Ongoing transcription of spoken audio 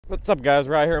What's up, guys?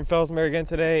 We're out here in Fellsmere again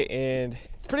today, and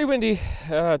it's pretty windy.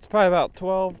 It's probably about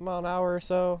 12 mile an hour or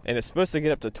so, and it's supposed to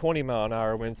get up to 20 mile an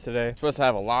hour winds today. It's supposed to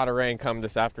have a lot of rain come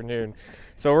this afternoon,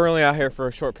 so we're only out here for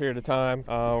a short period of time.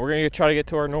 We're gonna try to get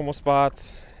to our normal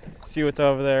spots, see what's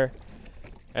over there,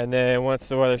 and then once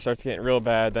the weather starts getting real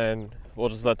bad, then we'll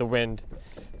just let the wind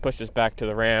push us back to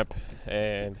the ramp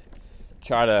and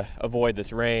try to avoid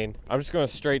this rain. I'm just going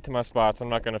straight to my spots. I'm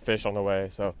not going to fish on the way.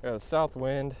 So we got a south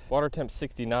wind, water temp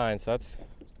 69, so that's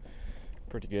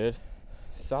pretty good.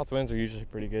 South winds are usually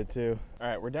pretty good too. All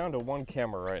right, we're down to one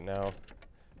camera right now.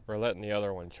 We're letting the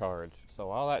other one charge. So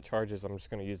while that charges, I'm just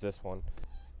going to use this one.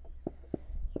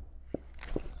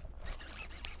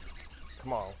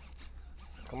 Come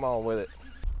on with it.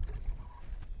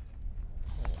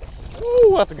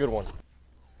 Ooh, that's a good one.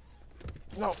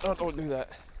 No, don't do that.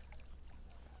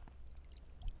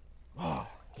 Oh,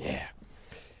 yeah.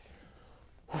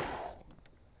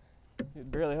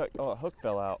 It barely hooked. Oh, a hook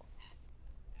fell out.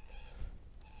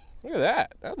 Look at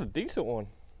that. That was a decent one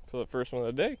for the first one of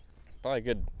the day. Probably a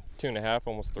good 2.5,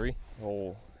 almost 3.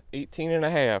 Oh,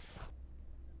 18.5.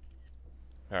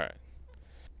 All right.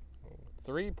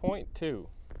 3.2.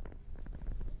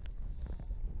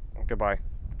 Goodbye.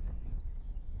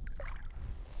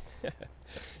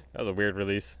 That was a weird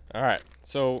release. All right,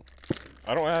 so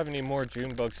I don't have any more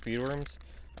June bug speedworms.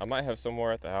 I might have some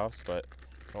more at the house, but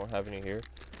I don't have any here.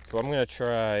 So what I'm gonna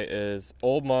try is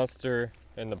Old Monster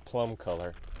in the plum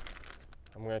color.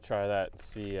 I'm gonna try that and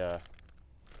see if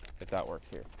that works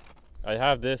here. I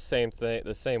have this same thing,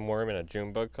 the same worm in a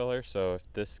June bug color. So if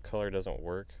this color doesn't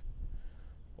work,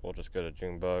 we'll just go to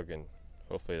June bug and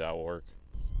hopefully that will work.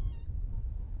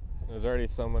 There's already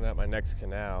someone at my next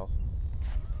canal.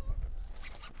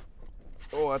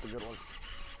 Oh, that's a good one.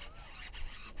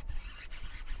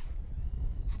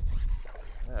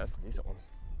 Yeah, that's a decent one.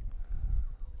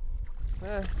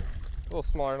 A little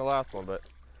smaller than the last one, but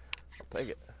I'll take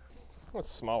it. I'm a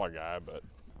smaller guy, but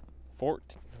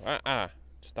 14.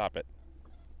 Stop it.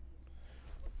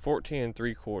 14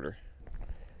 3/4.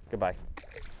 Goodbye.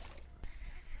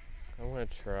 I'm gonna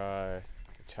try a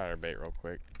chatterbait real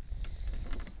quick.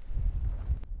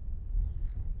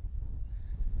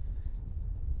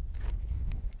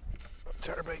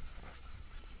 Chatterbait.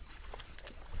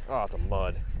 Oh, it's a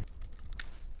mud.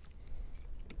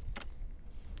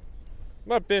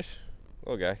 Mud fish.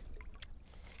 Little guy.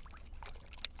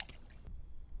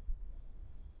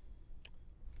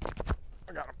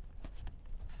 I got him.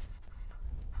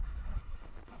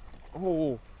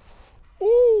 Oh.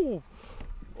 Oh.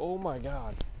 Oh my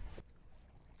God.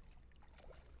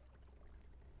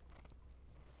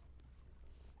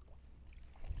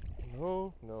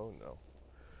 No.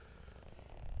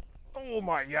 Oh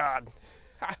my God.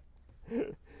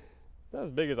 Not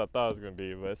as big as I thought it was going to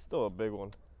be, but it's still a big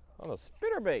one. On a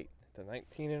spinnerbait to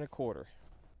 19 1/4. All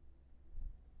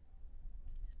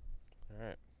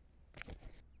right.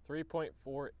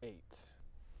 3.48.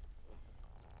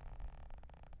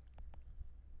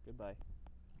 Goodbye.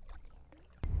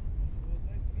 Well, it's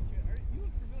nice to meet you. You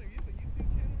look familiar. You have a YouTube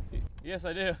channel or something? Yes,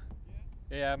 I do.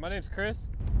 Yeah, my name's Chris.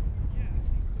 Yeah, I've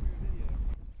seen some of your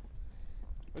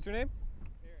videos. What's your name?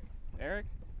 Erik. Erik?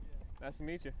 Yeah. Nice to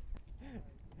meet you.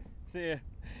 See ya.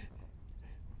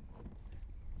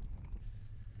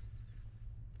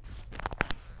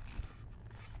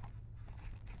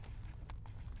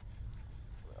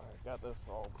 I got this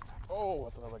all. Oh,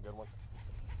 that's another good one.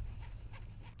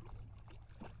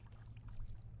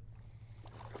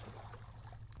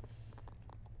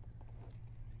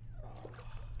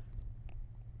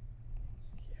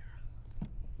 Yeah.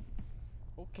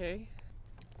 Okay.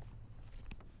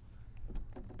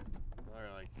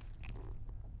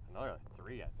 Another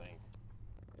 3, I think.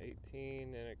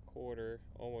 18 1/4,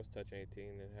 almost touching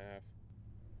 18.5.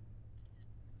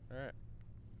 All right.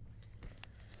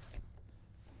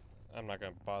 I'm not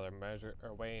gonna bother measure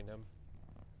or weighing him.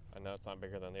 I know it's not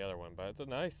bigger than the other one, but it's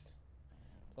another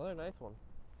nice one.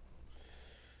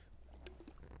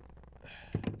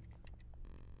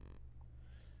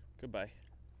 Goodbye.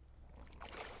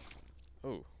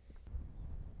 Oh.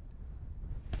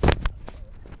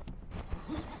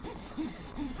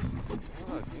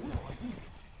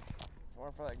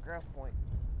 More for that grass point.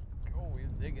 Oh, he's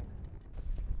digging.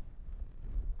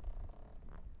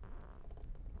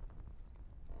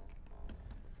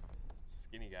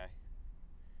 Skinny guy.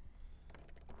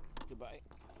 Goodbye.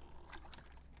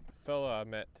 Fella I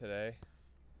met today,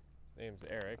 name's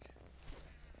Erik,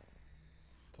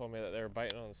 told me that they were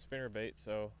biting on the spinnerbait,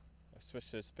 so I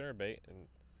switched to the spinnerbait, and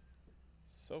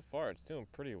so far it's doing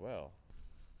pretty well.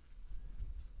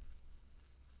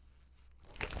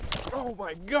 Oh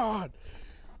my God!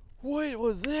 What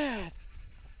was that?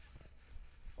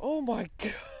 Oh my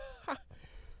God.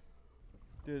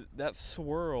 Dude, that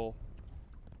swirl.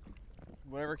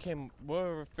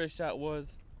 Whatever fish that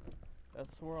was, that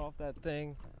swirl off that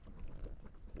thing.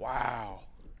 Wow.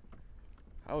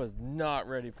 I was not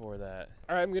ready for that.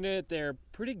 All right, I'm gonna hit there.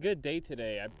 Pretty good day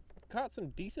today. I caught some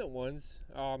decent ones.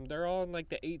 They're all in like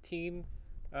the 18,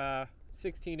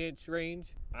 16-inch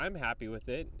range. I'm happy with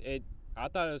it. I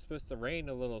thought it was supposed to rain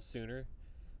a little sooner,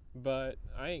 but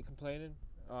I ain't complaining.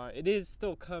 It is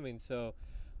still coming, so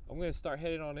I'm gonna start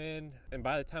heading on in, and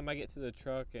by the time I get to the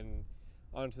truck and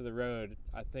onto the road,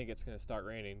 I think it's gonna start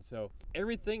raining. So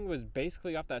everything was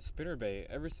basically off that spinnerbait.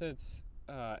 Ever since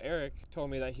Erik told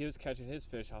me that he was catching his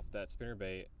fish off that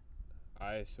spinnerbait,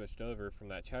 I switched over from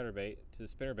that chatterbait to the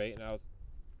spinnerbait, and I was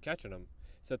catching them.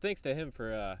 So thanks to him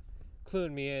for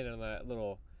cluing me in on that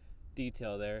little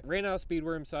detail there. Ran out of speed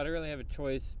worm, so I didn't really have a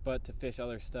choice but to fish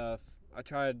other stuff. I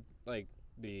tried like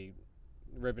the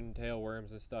ribbon tail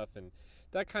worms and stuff, and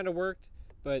that kind of worked,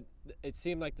 but it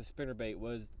seemed like the spinnerbait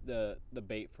was the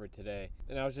bait for today.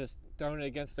 And I was just throwing it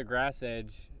against the grass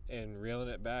edge and reeling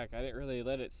it back. I didn't really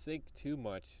let it sink too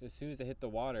much. As soon as it hit the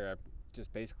water, I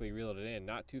just basically reeled it in.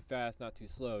 Not too fast, not too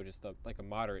slow, just like a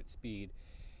moderate speed.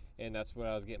 And that's what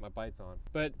I was getting my bites on.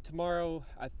 But tomorrow,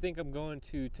 I think I'm going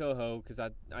to Toho, because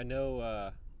I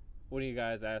know one of you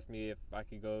guys asked me if I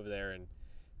could go over there and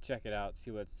check it out,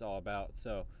 see what it's all about.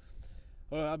 So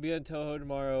I'll be in Toho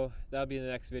tomorrow. That'll be in the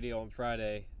next video on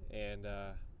Friday. And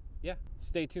yeah,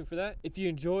 stay tuned for that. If you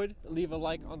enjoyed, leave a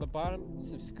like on the bottom.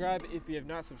 Subscribe if you have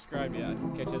not subscribed yet.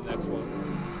 Catch you in the next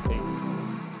one.